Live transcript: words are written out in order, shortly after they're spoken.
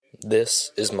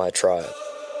This is my tribe.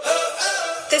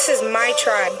 This is my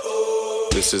tribe.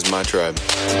 This is my tribe.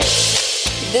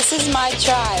 This is my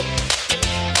tribe.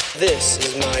 This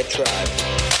is my tribe.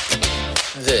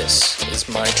 This is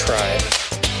my tribe.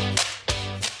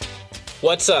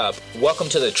 What's up? Welcome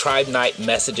to the Tribe Night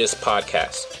Messages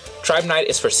podcast. Tribe Night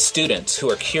is for students who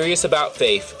are curious about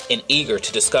faith and eager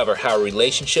to discover how a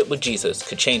relationship with Jesus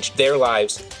could change their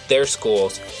lives, their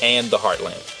schools, and the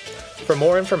Heartland. For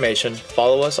more information,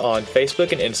 follow us on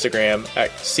Facebook and Instagram at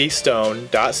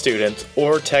cstone.students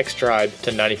or text tribe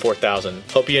to 94,000.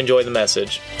 Hope you enjoy the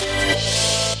message.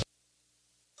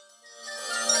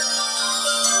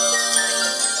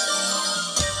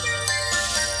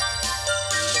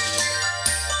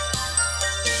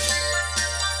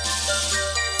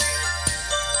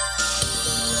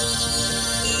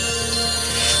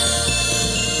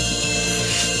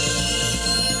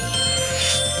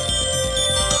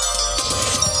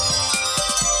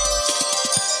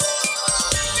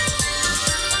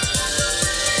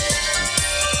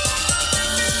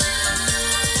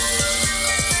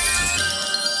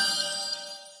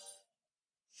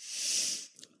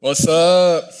 What's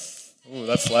up? Ooh,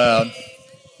 that's loud.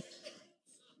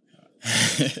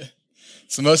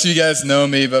 So most of you guys know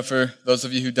me, but for those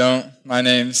of you who don't, my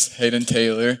name's Hayden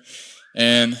Taylor,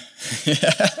 and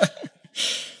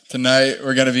tonight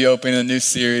we're going to be opening a new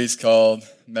series called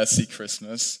Messy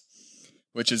Christmas,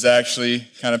 which is actually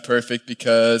kind of perfect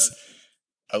because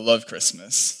I love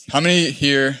Christmas. How many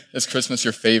here is Christmas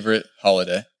your favorite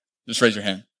holiday? Just raise your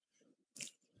hand.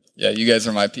 Yeah, you guys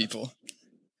are my people.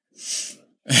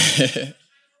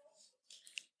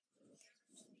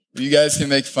 You guys can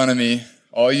make fun of me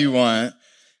all you want,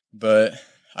 but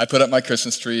I put up my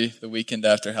Christmas tree the weekend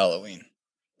after Halloween.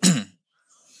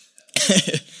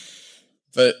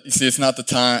 But you see, it's not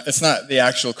the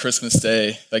actual Christmas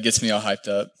day that gets me all hyped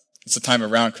up. It's the time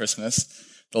around Christmas.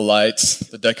 The lights,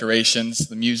 the decorations,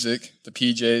 the music, the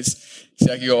PJs.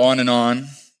 See, I could go on and on,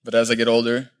 but as I get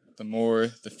older, the more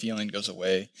the feeling goes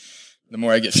away. The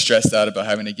more I get stressed out about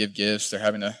having to give gifts or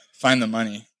having to find the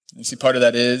money. And see, part of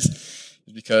that is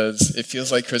because it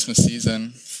feels like Christmas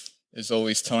season is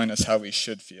always telling us how we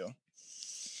should feel.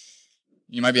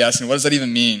 You might be asking, what does that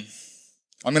even mean?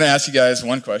 I'm going to ask you guys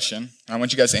one question, and I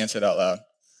want you guys to answer it out loud.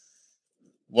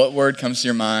 What word comes to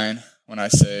your mind when I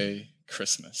say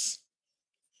Christmas?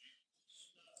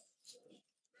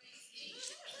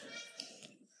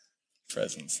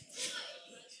 Presents.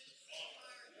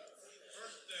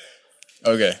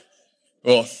 Okay.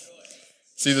 Well,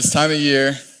 see, this time of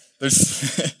year,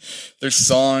 there's there's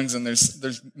songs and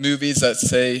there's movies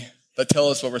that tell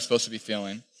us what we're supposed to be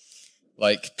feeling,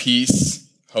 like peace,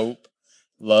 hope,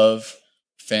 love,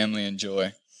 family, and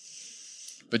joy.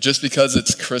 But just because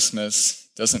it's Christmas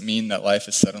doesn't mean that life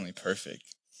is suddenly perfect.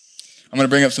 I'm going to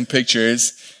bring up some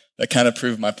pictures that kind of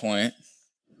prove my point.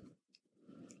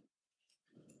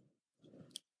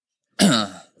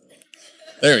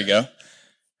 There we go.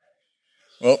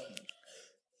 Well,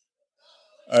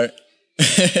 all right.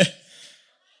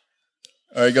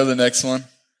 All right, go to the next one.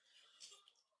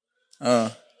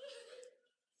 All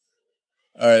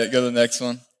right, go to the next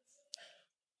one.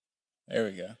 There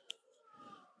we go.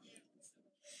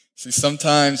 See,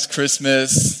 sometimes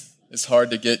Christmas is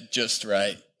hard to get just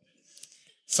right.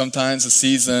 Sometimes the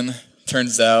season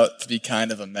turns out to be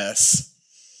kind of a mess.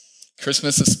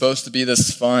 Christmas is supposed to be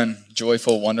this fun,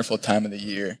 joyful, wonderful time of the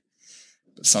year.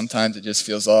 But sometimes it just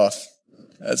feels off,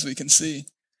 as we can see.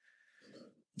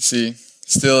 You see,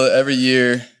 still every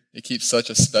year, it keeps such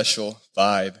a special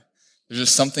vibe. There's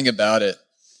just something about it.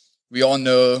 We all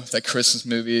know that Christmas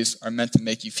movies are meant to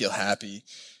make you feel happy,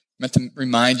 meant to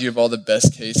remind you of all the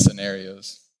best case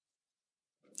scenarios.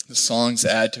 The songs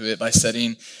add to it by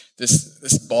setting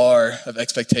this bar of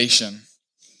expectation.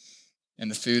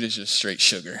 And the food is just straight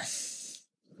sugar.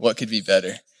 What could be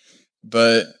better?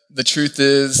 But the truth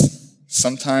is,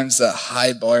 sometimes that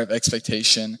high bar of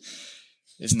expectation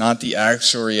is not the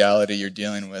actual reality you're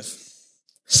dealing with.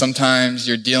 Sometimes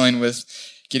you're dealing with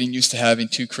getting used to having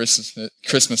two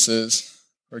Christmases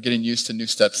or getting used to new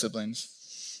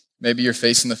step-siblings. Maybe you're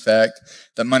facing the fact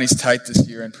that money's tight this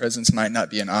year and presents might not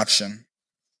be an option.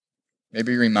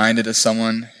 Maybe you're reminded of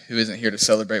someone who isn't here to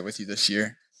celebrate with you this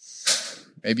year.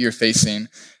 Maybe you're facing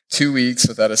 2 weeks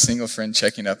without a single friend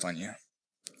checking up on you.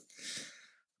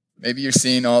 Maybe you're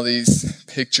seeing all these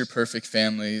picture-perfect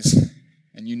families,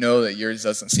 and you know that yours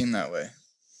doesn't seem that way.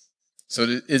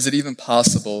 So is it even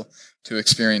possible to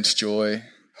experience joy,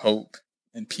 hope,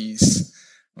 and peace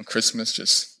when Christmas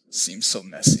just seems so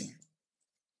messy?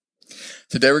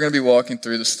 Today we're going to be walking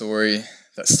through the story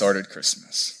that started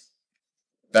Christmas.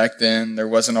 Back then, there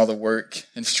wasn't all the work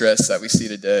and stress that we see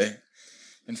today.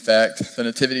 In fact, the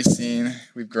nativity scene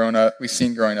we've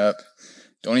seen growing up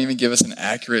don't even give us an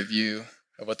accurate view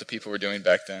of what the people were doing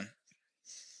back then.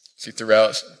 See,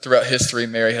 throughout history,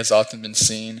 Mary has often been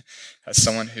seen as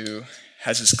someone who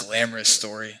has this glamorous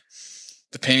story.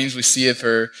 The paintings we see of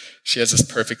her, she has this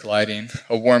perfect lighting,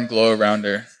 a warm glow around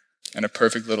her, and a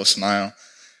perfect little smile.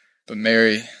 But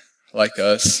Mary, like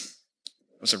us,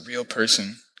 was a real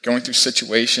person going through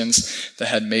situations that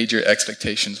had major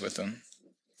expectations with them.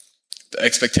 The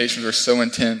expectations were so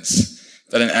intense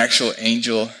that an actual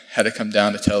angel had to come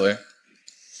down to tell her.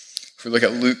 If we look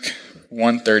at Luke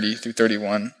 1:30 through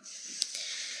 31,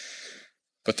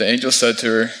 but the angel said to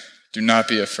her, "Do not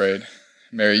be afraid,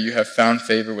 Mary, you have found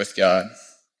favor with God.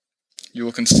 You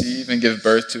will conceive and give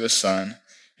birth to a son,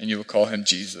 and you will call him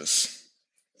Jesus.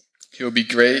 He will be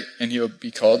great, and he will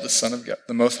be called the Son of God,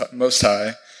 the Most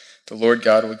High. The Lord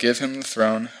God will give him the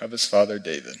throne of his father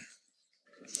David."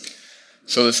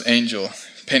 So this angel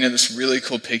painted this really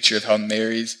cool picture of how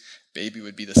Mary's baby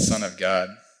would be the Son of God.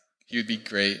 He would be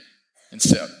great and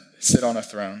sit on a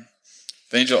throne.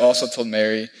 The angel also told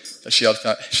Mary that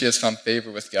she has found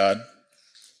favor with God.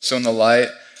 So in the light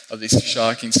of these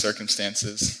shocking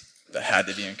circumstances, that had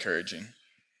to be encouraging.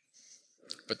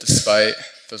 But despite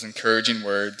those encouraging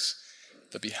words,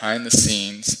 the behind the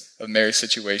scenes of Mary's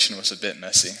situation was a bit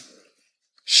messy.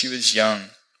 She was young.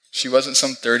 She wasn't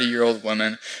some 30-year-old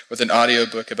woman with an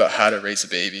audiobook about how to raise a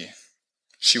baby.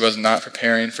 She was not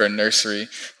preparing for a nursery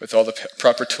with all the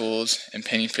proper tools and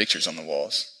painting pictures on the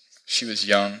walls. She was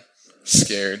young,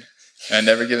 scared, and had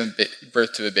never given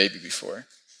birth to a baby before.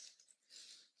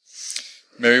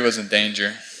 Mary was in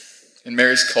danger. In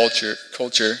Mary's culture,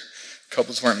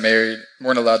 couples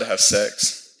weren't allowed to have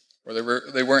sex, or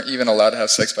they weren't even allowed to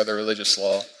have sex by their religious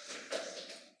law.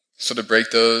 So to break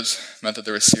those meant that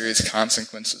there were serious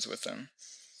consequences with them.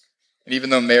 And even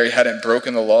though Mary hadn't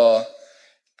broken the law,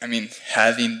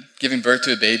 giving birth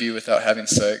to a baby without having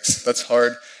sex, that's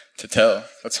hard to tell.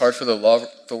 That's hard for the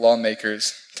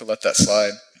lawmakers to let that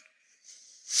slide.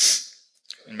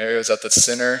 And Mary was at the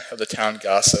center of the town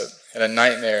gossip, and a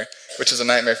nightmare, which is a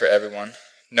nightmare for everyone,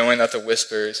 knowing that the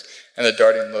whispers and the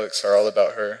darting looks are all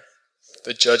about her.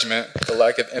 The judgment, the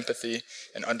lack of empathy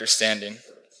and understanding.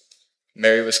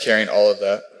 Mary was carrying all of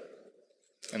that.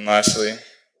 And lastly,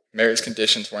 Mary's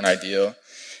conditions weren't ideal.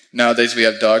 Nowadays we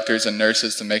have doctors and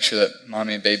nurses to make sure that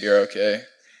mommy and baby are okay.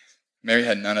 Mary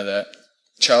had none of that.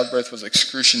 Childbirth was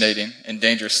excruciating and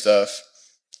dangerous stuff.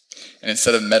 And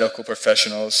instead of medical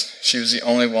professionals, she was the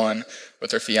only one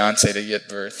with her fiancé to give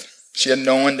birth. She had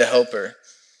no one to help her.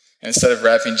 And instead of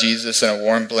wrapping Jesus in a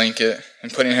warm blanket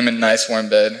and putting him in a nice warm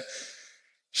bed,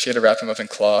 she had to wrap him up in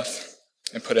cloth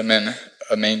and put him in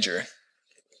a manger.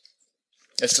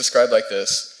 It's described like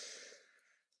this.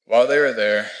 While they were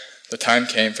there, the time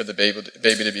came for the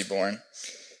baby to be born,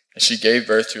 and she gave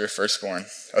birth to her firstborn,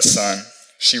 a son.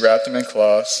 She wrapped him in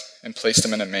cloths and placed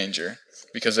him in a manger,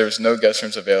 because there was no guest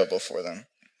rooms available for them.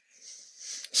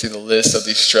 See, the list of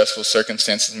these stressful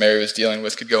circumstances Mary was dealing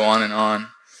with could go on,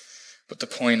 but the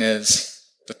point is,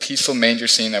 the peaceful manger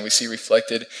scene that we see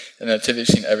reflected in the nativity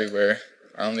scene everywhere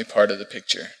are only part of the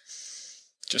picture.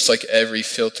 Just like every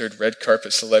filtered red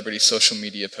carpet celebrity social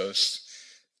media post,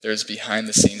 there's behind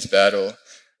the scenes battle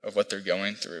of what they're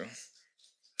going through.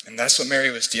 And that's what Mary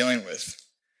was dealing with.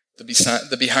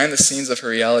 The behind the scenes of her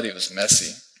reality was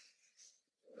messy.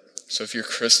 So if your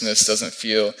Christmas doesn't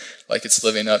feel like it's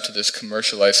living up to this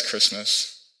commercialized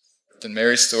Christmas, then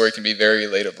Mary's story can be very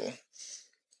relatable.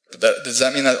 But does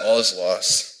that mean that all is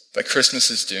lost? That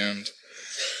Christmas is doomed?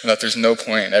 And that there's no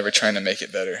point in ever trying to make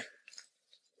it better?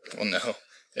 Well, no.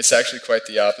 It's actually quite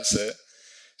the opposite.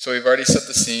 So we've already set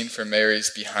the scene for Mary's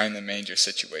behind the manger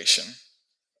situation.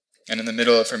 And in the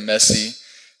middle of her messy,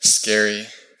 scary,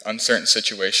 uncertain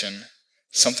situation,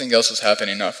 something else was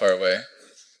happening not far away.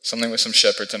 Something with some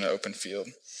shepherds in an open field.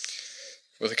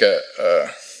 We'll look at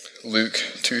Luke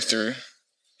 8 through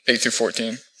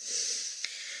 14.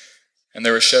 And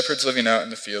there were shepherds living out in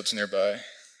the fields nearby,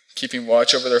 keeping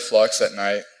watch over their flocks at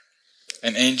night.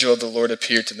 An angel of the Lord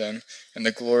appeared to them, and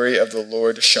the glory of the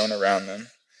Lord shone around them,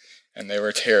 and they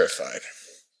were terrified.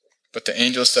 But the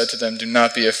angel said to them, "Do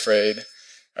not be afraid.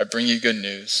 I bring you good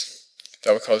news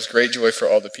that will cause great joy for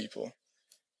all the people.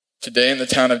 Today in the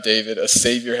town of David, a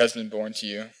Savior has been born to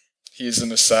you. He is the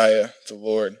Messiah, the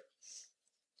Lord.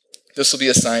 This will be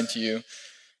a sign to you.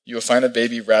 You will find a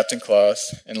baby wrapped in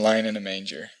cloths and lying in a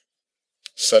manger."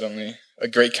 Suddenly, a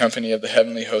great company of the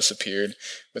heavenly hosts appeared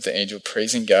with the angel,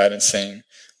 praising God and saying,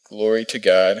 "Glory to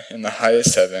God in the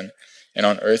highest heaven, and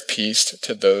on earth peace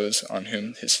to those on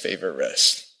whom his favor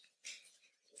rests."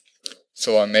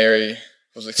 So while Mary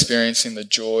was experiencing the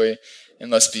joy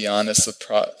and, let's be honest,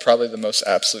 probably the most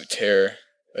absolute terror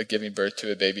of giving birth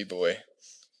to a baby boy,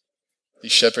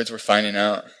 these shepherds were finding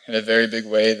out in a very big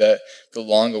way that the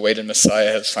long-awaited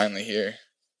Messiah was finally here.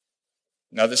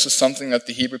 Now, this was something that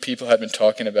the Hebrew people had been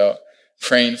talking about,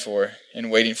 praying for,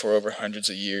 and waiting for over hundreds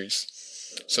of years.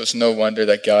 So it's no wonder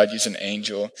that God used an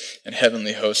angel and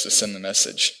heavenly host to send the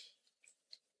message.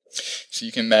 So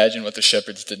you can imagine what the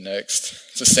shepherds did next.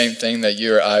 It's the same thing that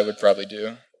you or I would probably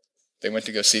do. They went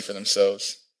to go see for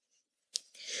themselves.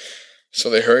 So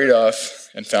they hurried off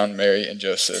and found Mary and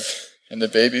Joseph, and the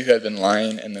baby who had been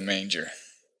lying in the manger.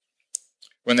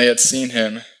 When they had seen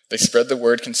him, they spread the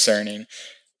word concerning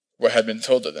what had been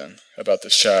told to them about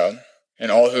this child, and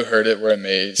all who heard it were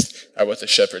amazed at what the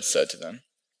shepherds said to them.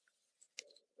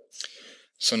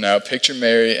 So now picture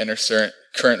Mary in her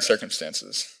current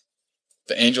circumstances.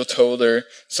 The angel told her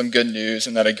some good news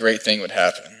and that a great thing would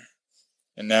happen.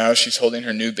 And now she's holding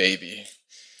her new baby,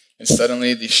 and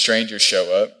suddenly these strangers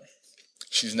show up.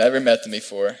 She's never met them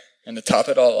before, and to top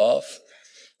it all off,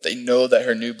 they know that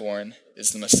her newborn is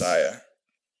the Messiah.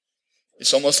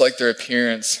 It's almost like their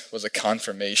appearance was a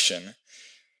confirmation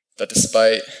that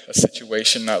despite a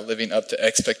situation not living up to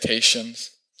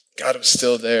expectations, God was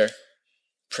still there,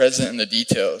 present in the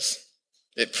details.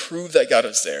 It proved that God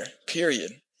was there,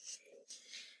 period.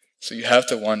 So you have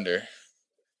to wonder,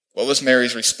 what was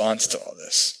Mary's response to all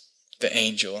this? The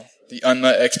angel, the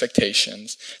unmet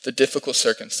expectations, the difficult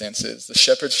circumstances, the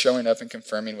shepherds showing up and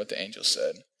confirming what the angel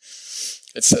said.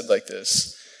 It said like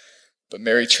this, "But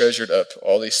Mary treasured up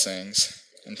all these things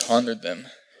and pondered them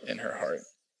in her heart."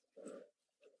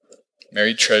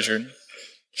 Mary treasured,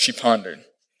 she pondered.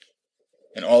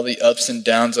 In all the ups and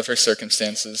downs of her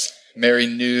circumstances, Mary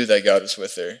knew that God was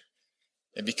with her.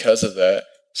 And because of that,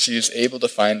 she was able to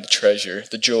find the treasure,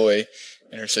 the joy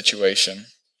in her situation.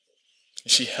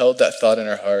 And she held that thought in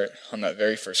her heart on that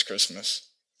very first Christmas.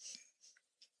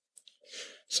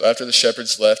 So after the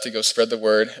shepherds left to go spread the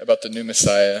word about the new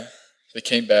Messiah, they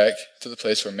came back to the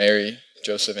place where Mary,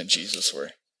 Joseph, and Jesus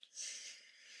were.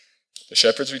 The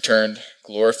shepherds returned,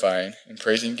 glorifying and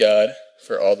praising God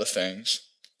for all the things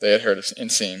they had heard and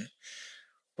seen,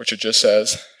 which are just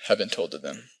as had been told to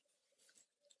them.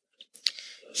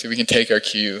 See, we can take our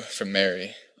cue from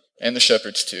Mary, and the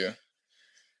shepherds too.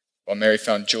 While Mary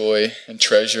found joy and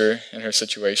treasure in her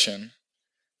situation,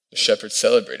 the shepherds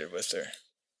celebrated with her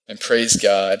and praised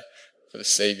God for the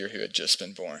Savior who had just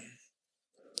been born.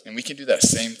 And we can do that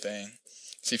same thing.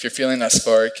 See, if you're feeling that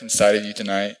spark inside of you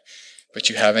tonight, but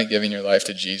you haven't given your life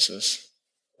to Jesus,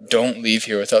 don't leave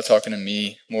here without talking to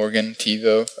me, Morgan,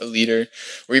 Tivo, a leader,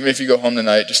 or even if you go home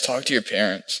tonight, just talk to your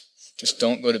parents. Just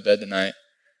don't go to bed tonight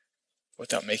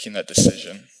without making that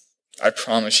decision. I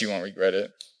promise you won't regret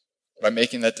it. By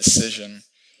making that decision,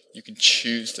 you can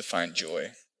choose to find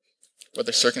joy.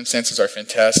 Whether circumstances are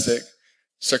fantastic,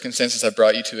 circumstances have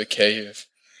brought you to a cave,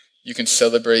 you can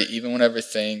celebrate even whenever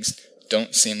things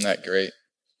don't seem that great.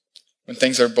 When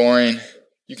things are boring,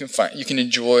 you can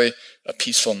enjoy a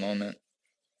peaceful moment.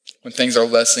 When things are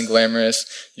less than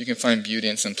glamorous, you can find beauty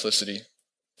and simplicity.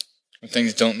 When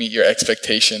things don't meet your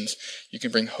expectations, you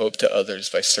can bring hope to others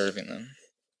by serving them.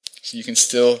 So you can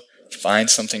still find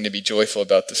something to be joyful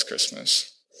about this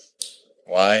Christmas.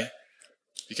 Why?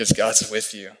 Because God's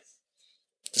with you.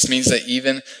 This means that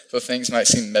even though things might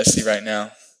seem messy right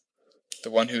now,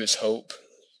 the one who is hope,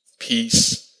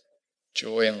 peace,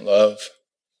 joy, and love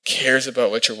cares about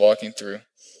what you're walking through.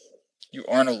 You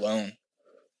aren't alone.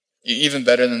 Even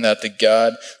better than that, the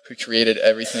God who created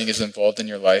everything is involved in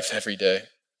your life every day.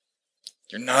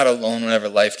 You're not alone whenever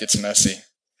life gets messy.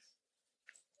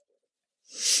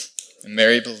 And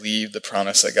Mary believed the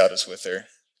promise that God was with her.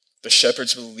 The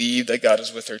shepherds believed that God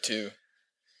was with her too.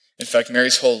 In fact,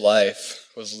 Mary's whole life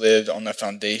was lived on the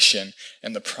foundation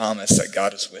and the promise that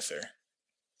God is with her.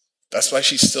 That's why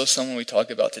she's still someone we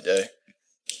talk about today.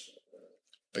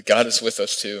 But God is with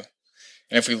us too.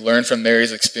 And if we learn from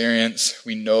Mary's experience,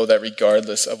 we know that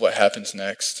regardless of what happens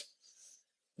next,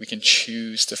 we can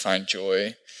choose to find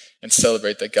joy and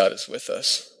celebrate that God is with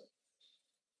us.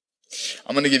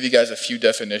 I'm going to give you guys a few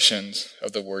definitions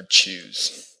of the word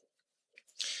choose.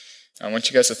 I want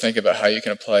you guys to think about how you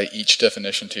can apply each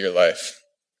definition to your life.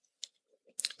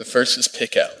 The first is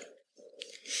pick out.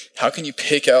 How can you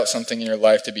pick out something in your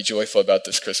life to be joyful about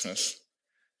this Christmas?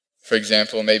 For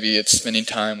example, maybe it's spending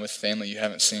time with family you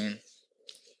haven't seen.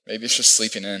 Maybe it's just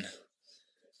sleeping in.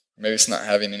 Maybe it's not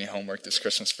having any homework this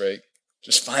Christmas break.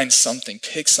 Just find something,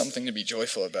 pick something to be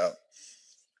joyful about.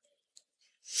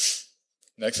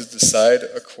 Next is decide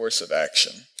a course of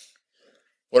action.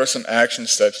 What are some action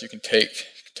steps you can take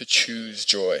to choose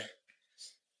joy?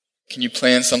 Can you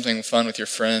plan something fun with your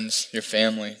friends, your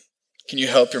family? Can you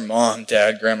help your mom,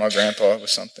 dad, grandma, grandpa with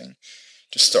something?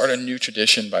 Just start a new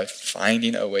tradition by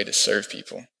finding a way to serve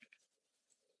people.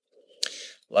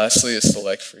 Lastly is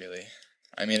select freely.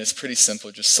 I mean, it's pretty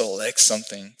simple. Just select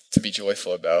something to be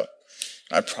joyful about.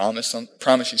 I promise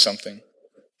you something.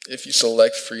 If you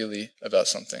select freely about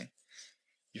something,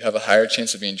 you have a higher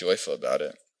chance of being joyful about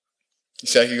it. You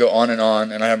see, I could go on, and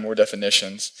I have more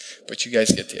definitions, but you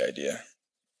guys get the idea.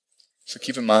 So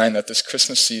keep in mind that this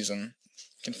Christmas season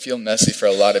can feel messy for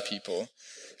a lot of people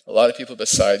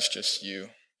besides just you.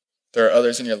 There are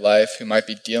others in your life who might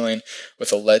be dealing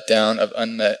with a letdown of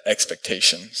unmet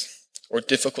expectations or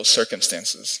difficult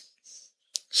circumstances.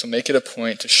 So make it a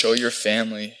point to show your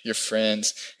family, your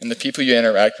friends, and the people you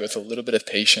interact with a little bit of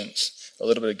patience, a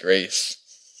little bit of grace.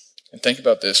 And think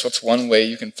about this. What's one way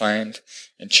you can find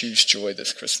and choose joy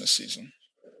this Christmas season?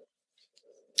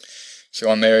 So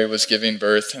while Mary was giving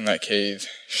birth in that cave,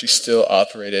 she still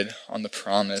operated on the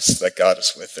promise that God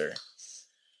is with her.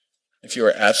 If you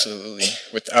are absolutely,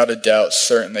 without a doubt,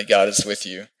 certain that God is with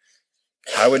you,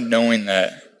 how would knowing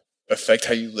that affect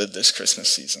how you live this Christmas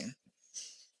season?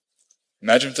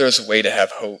 Imagine if there was a way to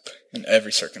have hope in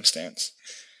every circumstance.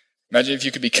 Imagine if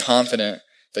you could be confident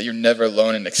that you're never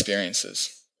alone in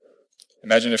experiences.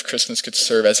 Imagine if Christmas could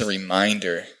serve as a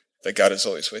reminder that God is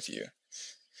always with you.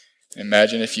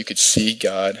 Imagine if you could see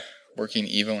God working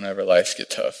even whenever life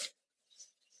gets tough.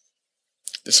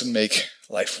 This would make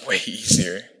life way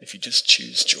easier if you just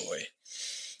choose joy.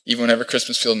 Even whenever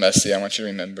Christmas feels messy, I want you to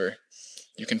remember,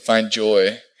 you can find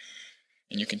joy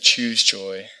and you can choose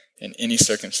joy in any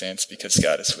circumstance because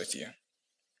God is with you.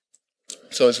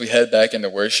 So as we head back into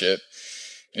worship,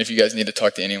 and if you guys need to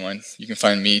talk to anyone, you can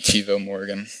find me, Tivo,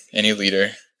 Morgan, any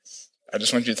leader. I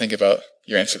just want you to think about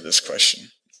your answer to this question.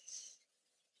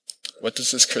 What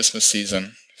does this Christmas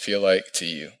season feel like to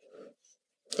you?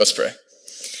 Let's pray.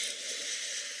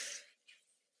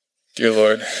 Dear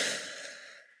Lord,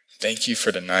 thank you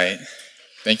for tonight.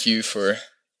 Thank you for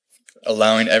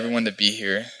allowing everyone to be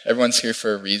here. Everyone's here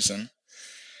for a reason.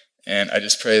 And I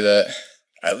just pray that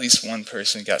at least one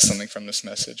person got something from this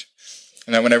message.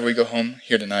 And that whenever we go home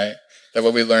here tonight, that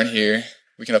what we learn here,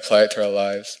 we can apply it to our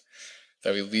lives.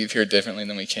 That we leave here differently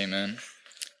than we came in.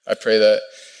 I pray that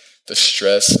the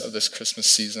stress of this Christmas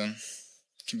season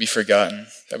can be forgotten.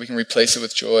 That we can replace it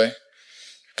with joy.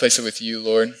 Replace it with you,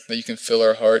 Lord. That you can fill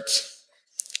our hearts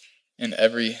in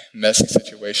every messy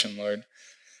situation, Lord.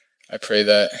 I pray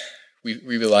that we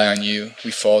rely on you.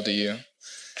 We fall to you.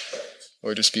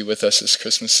 Lord, just be with us this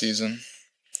Christmas season.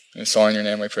 And it's all in your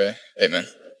name we pray. Amen.